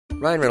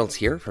Ryan Reynolds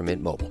here from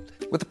Mint Mobile.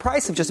 With the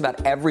price of just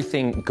about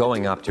everything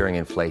going up during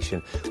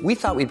inflation, we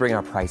thought we'd bring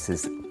our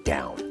prices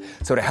down.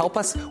 So to help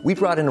us, we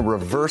brought in a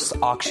reverse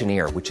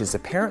auctioneer, which is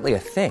apparently a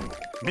thing.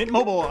 Mint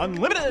Mobile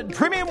Unlimited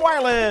Premium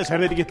Wireless. How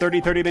to get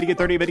 30, 30, bit to get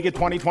 30, bit to get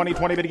 20, 20,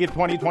 20, bit to get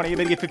 20, 20,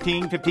 bit to get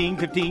 15, 15,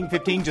 15,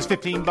 15, just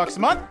 $15 a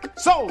month?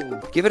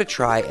 Sold! Give it a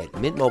try at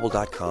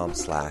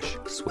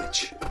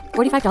mintmobile.com/switch.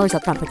 $45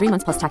 up front for 3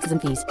 months plus taxes and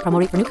fees. Promo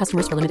rate for new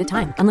customers for limited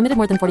time. Unlimited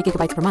more than 40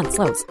 gigabytes per month.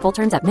 Slows full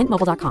terms at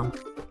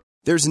mintmobile.com.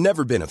 There's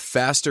never been a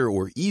faster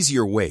or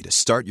easier way to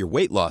start your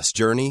weight loss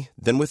journey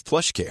than with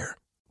PlushCare.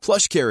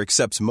 PlushCare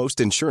accepts most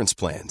insurance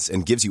plans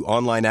and gives you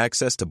online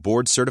access to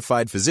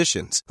board-certified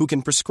physicians who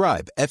can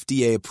prescribe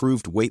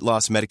FDA-approved weight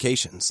loss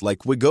medications like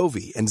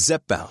Wegovy and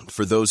Zepbound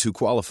for those who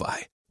qualify.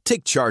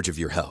 Take charge of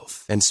your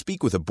health and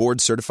speak with a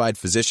board-certified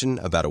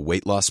physician about a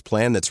weight loss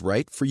plan that's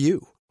right for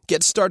you.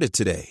 Get started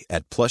today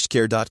at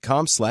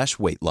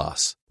plushcare.com/weight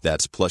loss.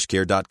 That's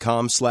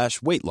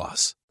plushcare.com/weight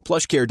loss.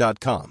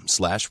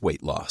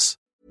 plushcare.com/weight loss.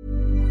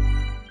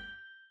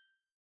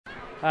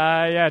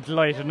 Yeah,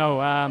 delighted now.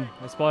 I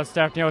suppose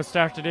start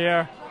of the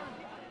year,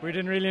 we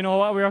didn't really know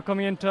what we were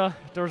coming into.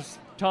 There was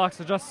talks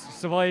of just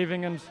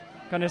surviving and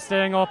kind of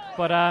staying up,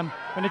 but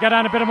when you get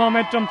on a bit of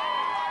momentum,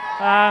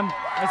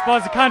 I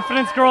suppose the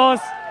confidence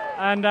grows,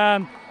 and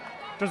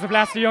there's a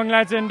blast of young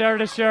lads in there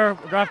this year.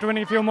 We're after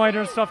winning a few minor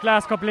and stuff the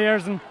last couple of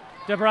years, and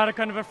they brought a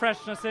kind of a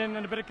freshness in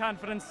and a bit of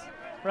confidence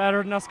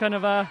rather than us kind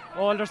of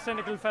older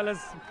cynical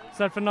fellas,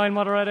 except for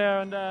Ninemother right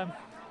there and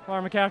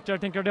Warren McCarthy. I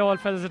think they're the old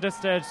fellas at this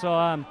stage, so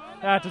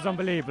yeah, it was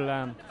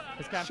unbelievable.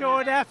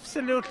 Showed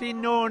absolutely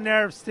no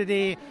nerves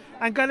today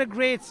and got a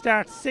great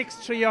start,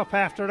 6-3 up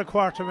after a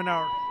quarter of an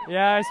hour.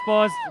 Yeah, I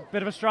suppose a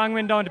bit of a strong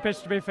wind down the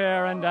pitch to be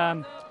fair, and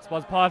I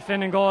suppose Paul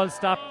Flynn in goals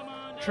stopped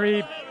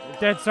 3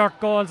 dead cert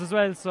goals as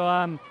well,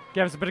 so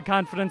gave us a bit of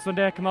confidence when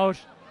they come out.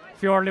 A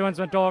few early ones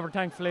went over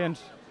thankfully, and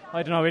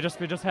I don't know, we just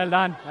held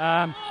on.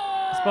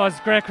 I suppose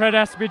great credit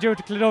has to be due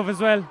to Clydove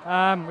as well.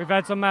 We've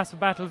had some massive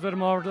battles with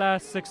them over the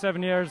last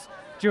 6-7 years.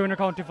 Junior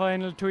county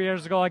final 2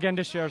 years ago, again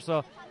this year,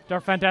 so they're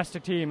a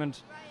fantastic team, and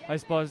I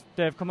suppose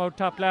they've come out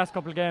top the last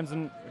couple of games,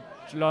 and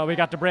we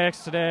got the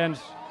breaks today, and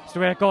it's the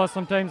way it goes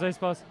sometimes, I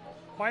suppose.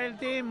 While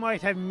they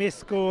might have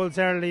missed goals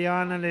early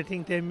on, and I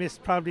think they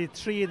missed probably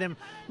 3 of them,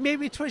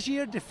 maybe it was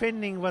your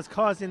defending was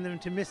causing them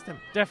to miss them.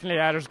 Definitely,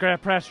 yeah, there's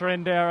great pressure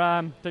in there.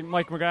 I think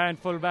Mike McGrath,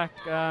 full-back,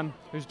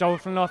 who's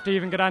doubtful enough to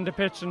even get on the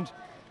pitch, and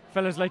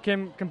fellas like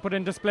him can put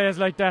in displays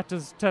like that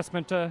as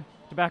testament to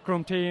the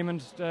backroom team and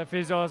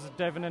physios,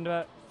 Devon and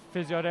the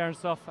physio there and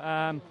stuff.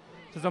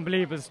 It's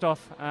unbelievable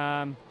stuff.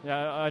 Yeah,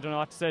 I don't know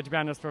what to say, to be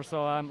honest. We're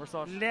so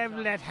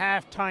level at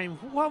half time.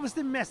 What was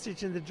the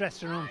message in the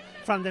dressing room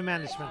from the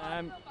management?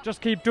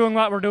 Just keep doing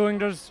what we're doing.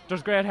 There's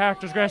great heart,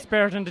 there's great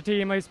spirit in the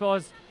team, I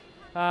suppose.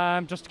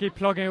 Just to keep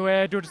plugging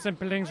away, do the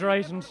simple things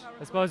right, and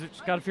I suppose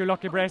we've got a few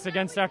lucky breaks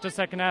against start the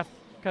second half,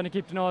 kind of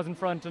keep the nose in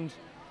front, and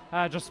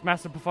just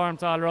massive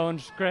performance all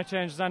around. Great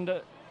changes on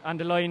the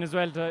line as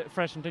well to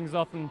freshen things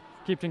up and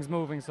keep things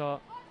moving, so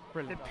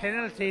brilliant. The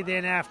penalty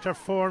then after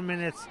 4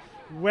 minutes,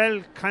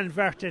 well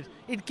converted,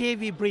 it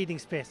gave you breathing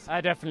space.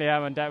 I definitely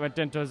when that went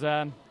into us,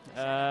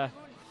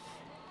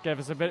 gave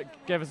us a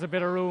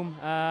bit of room,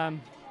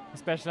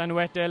 especially on a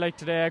wet day like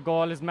today. A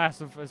goal is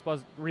massive. I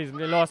suppose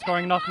reasonably low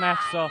scoring enough match,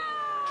 so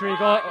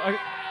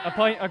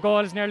a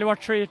goal is nearly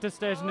worth 3 at this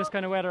stage in this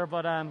kind of weather,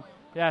 but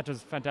yeah, it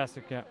was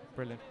fantastic. Yeah,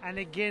 brilliant. And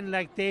again,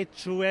 like they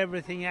threw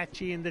everything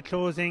at you in the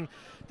closing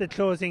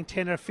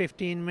 10 or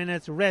 15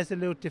 minutes,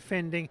 resolute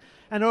defending,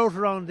 and out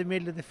around the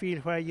middle of the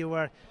field where you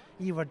were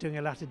doing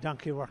a lot of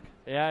donkey work.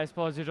 Yeah, I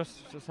suppose you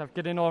just have to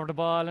get in over the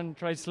ball and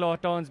try to slow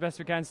it down as best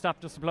we can,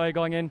 stop the supply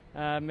going in,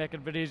 make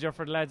it a bit easier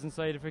for the lads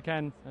inside if we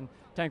can. And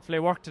thankfully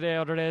it worked today.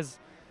 Other days,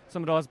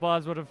 some of those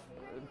balls would have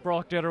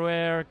broke the other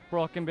way or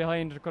broke in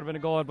behind. It could have been a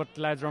goal, but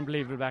the lads are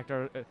unbelievable back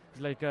there. It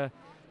was like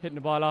hitting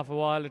the ball off a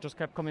wall. It just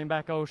kept coming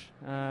back out.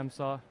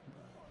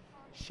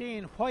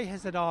 Shane, why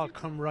has it all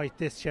come right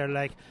this year?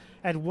 Like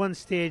at one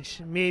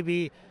stage,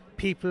 maybe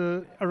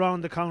people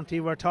around the county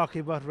were talking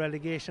about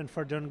relegation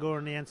for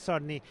Dungorney, and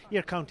suddenly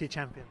you're county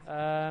champions.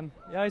 Yeah,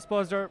 I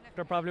suppose there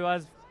probably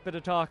was a bit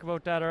of talk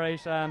about that,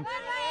 alright.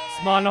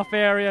 Small enough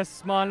area,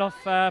 small enough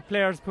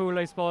players pool,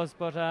 I suppose,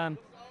 but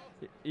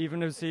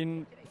even who's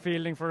seen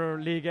fielding for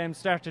league games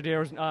started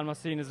here is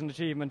almost seen as an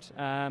achievement.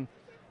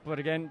 But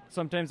again,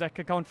 sometimes that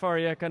could count for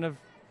you, kind of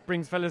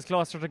brings fellas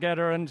closer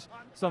together, and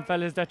some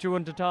fellas that you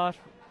wouldn't have thought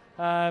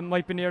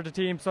might be near the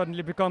team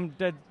suddenly become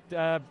dead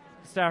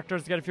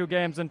starters, get a few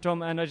games into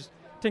them, and I just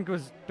think it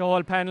was the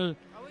whole panel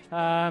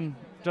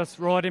just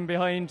rode in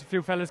behind. A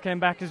few fellas came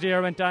back as the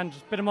year went on,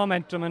 just a bit of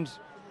momentum, and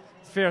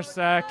fierce,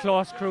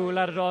 close crew. A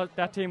lot of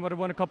that team would have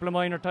won a couple of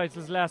minor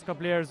titles the last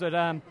couple of years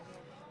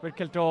with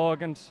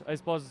Kiltog, and I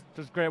suppose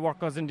there's great work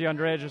goes in the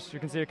underages.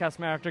 You can see a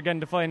Castlemartyr again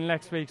the final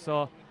next week,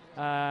 so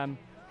I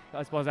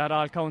suppose that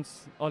all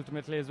counts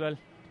ultimately as well.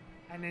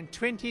 And in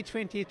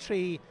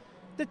 2023,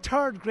 the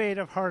third grade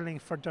of hurling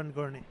for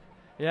Dungorney.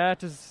 Yeah,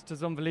 it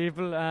is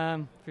unbelievable.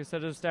 If you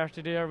said at the start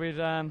of the year we'd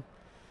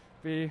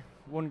be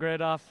one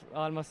grade off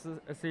almost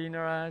a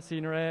senior A,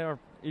 or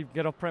even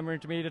get up primary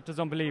intermediate. There's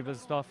unbelievable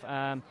stuff.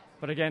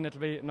 But again, it'll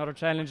be another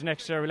challenge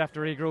next year. We'll have to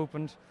regroup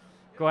and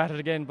go at it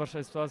again. But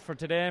I suppose for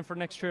today and for the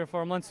next 3 or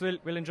 4 months,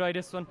 we'll enjoy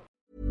this one.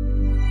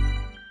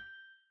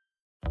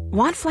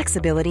 Want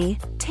flexibility?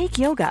 Take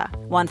yoga.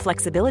 Want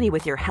flexibility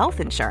with your health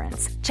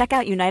insurance? Check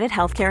out United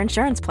Healthcare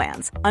Insurance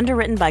Plans.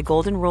 Underwritten by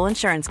Golden Rule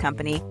Insurance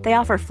Company, they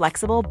offer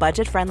flexible,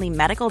 budget-friendly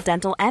medical,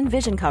 dental, and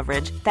vision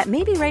coverage that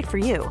may be right for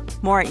you.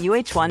 More at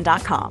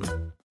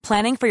uh1.com.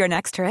 Planning for your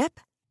next trip?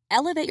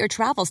 Elevate your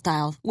travel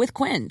style with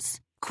Quince.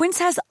 Quince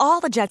has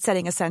all the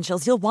jet-setting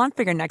essentials you'll want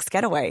for your next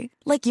getaway,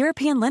 like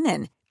European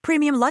linen,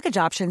 premium luggage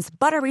options,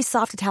 buttery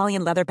soft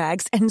Italian leather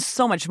bags, and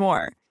so much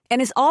more.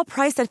 And is all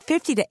priced at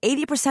 50 to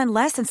 80%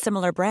 less than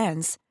similar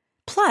brands.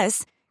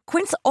 Plus,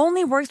 Quince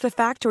only works with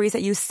factories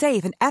that use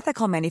safe and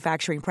ethical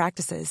manufacturing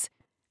practices.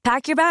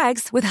 Pack your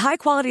bags with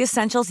high-quality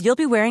essentials you'll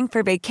be wearing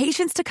for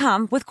vacations to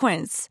come with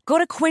Quince. Go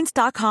to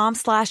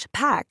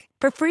quince.com/pack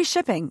for free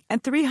shipping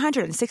and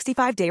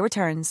 365-day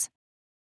returns.